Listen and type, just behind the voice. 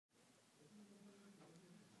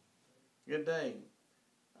Good day.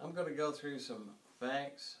 I'm going to go through some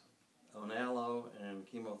facts on aloe and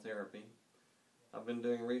chemotherapy. I've been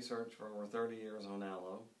doing research for over 30 years on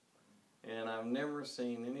aloe, and I've never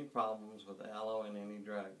seen any problems with aloe in any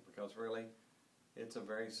drug because really it's a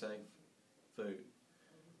very safe food.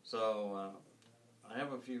 So I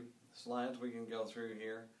have a few slides we can go through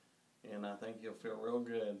here, and I think you'll feel real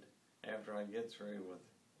good after I get through with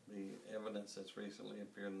the evidence that's recently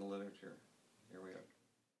appeared in the literature. Here we go.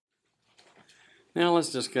 Now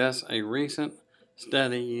let's discuss a recent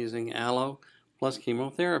study using aloe plus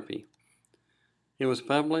chemotherapy. It was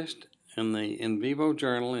published in the In Vivo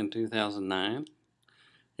Journal in 2009.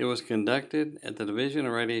 It was conducted at the Division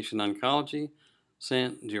of Radiation Oncology,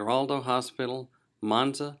 San Girolamo Hospital,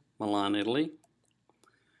 Monza, Milan, Italy.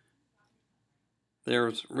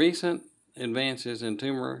 There's recent advances in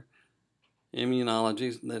tumor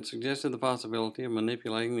immunology that suggested the possibility of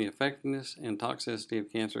manipulating the effectiveness and toxicity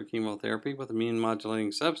of cancer chemotherapy with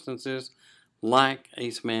immune-modulating substances like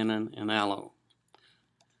acemannan and aloe.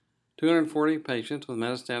 240 patients with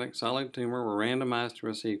metastatic solid tumor were randomized to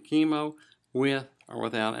receive chemo with or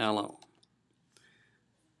without aloe.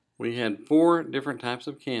 We had 4 different types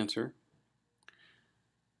of cancer.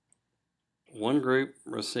 One group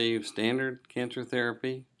received standard cancer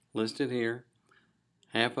therapy, listed here.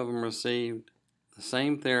 Half of them received the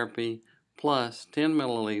same therapy plus 10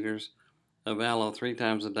 milliliters of aloe 3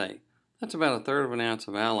 times a day. That's about 1/3 of an ounce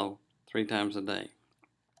of aloe 3 times a day.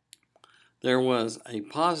 There was a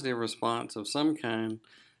positive response of some kind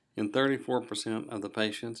in 34% of the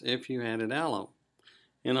patients if you added aloe,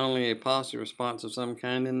 and only a positive response of some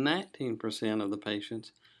kind in 19% of the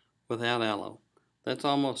patients without aloe. That's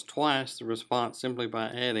almost twice the response simply by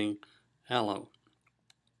adding aloe.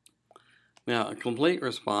 Now, a complete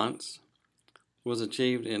response was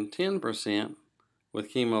achieved in 10%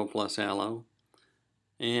 with chemo plus aloe,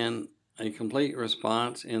 and a complete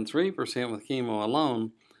response in 3% with chemo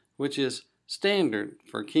alone, which is standard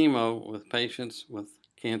for chemo with patients with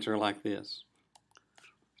cancer like this.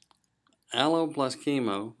 Aloe plus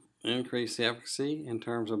chemo increased the efficacy in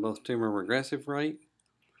terms of both tumor regressive rate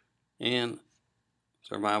and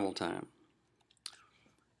survival time.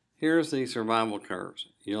 Here's the survival curves.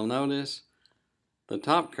 You'll notice the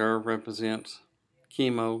top curve represents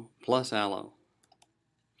chemo plus aloe.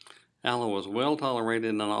 Aloe was well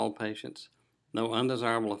tolerated in all patients. No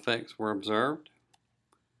undesirable effects were observed.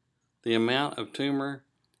 The amount of tumor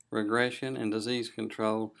regression and disease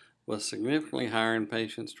control was significantly higher in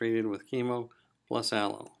patients treated with chemo plus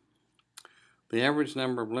aloe. The average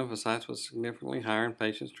number of lymphocytes was significantly higher in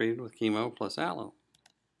patients treated with chemo plus aloe.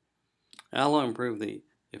 Aloe improved the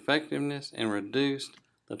effectiveness and reduced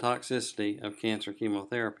the toxicity of cancer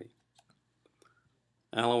chemotherapy.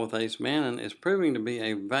 Aloe with acemannan is proving to be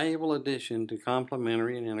a valuable addition to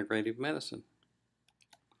complementary and integrative medicine.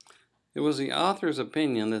 It was the author's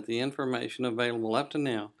opinion that the information available up to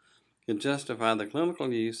now could justify the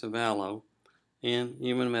clinical use of aloe in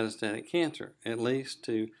human metastatic cancer, at least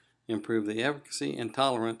to improve the efficacy and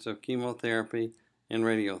tolerance of chemotherapy and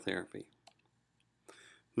radiotherapy.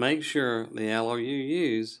 Make sure the aloe you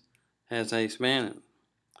use has acemannan.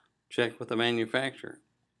 Check with the manufacturer.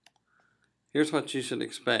 Here's what you should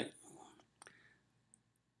expect.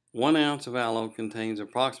 1 ounce of aloe contains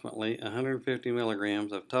approximately 150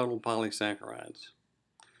 milligrams of total polysaccharides,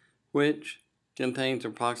 which contains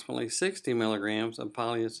approximately 60 milligrams of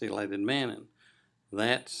polyacetylated mannan.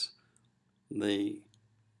 That's the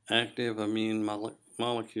active immune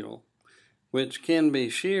molecule, which can be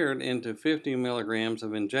sheared into 50 milligrams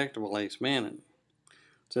of injectable acemannan.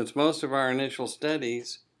 Since most of our initial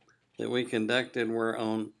studies that we conducted were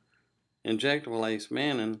on injectable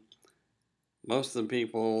acemannan, most of the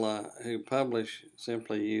people who publish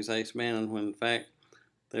simply use acemannan when in fact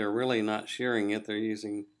they're really not shearing it, they're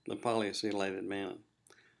using the polyacetylated mannan.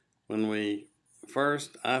 When we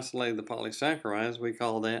first isolated the polysaccharides, we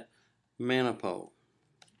call that mannapole.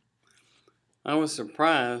 I was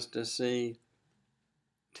surprised to see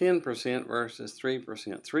 10% versus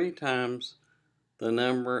 3%, 3 times the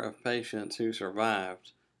number of patients who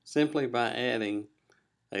survived simply by adding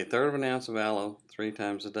 1/3 of an ounce of aloe 3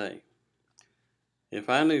 times a day. If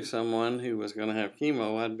I knew someone who was going to have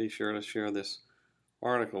chemo, I'd be sure to share this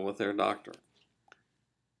article with their doctor.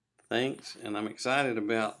 Thanks, and I'm excited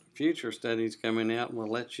about future studies coming out, and we'll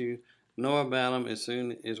let you know about them as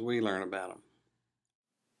soon as we learn about them.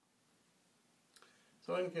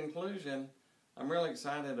 So in conclusion, I'm really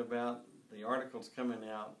excited about the articles coming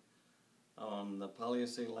out on the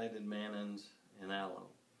polyacetylated mannans and aloe.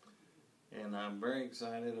 And I'm very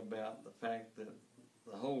excited about the fact that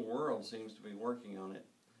the whole world seems to be working on it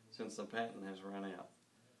since the patent has run out.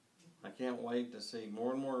 I can't wait to see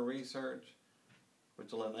more and more research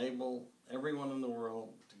which will enable everyone in the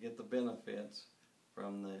world to get the benefits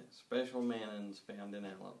from the special mannins found in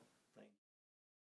aloe.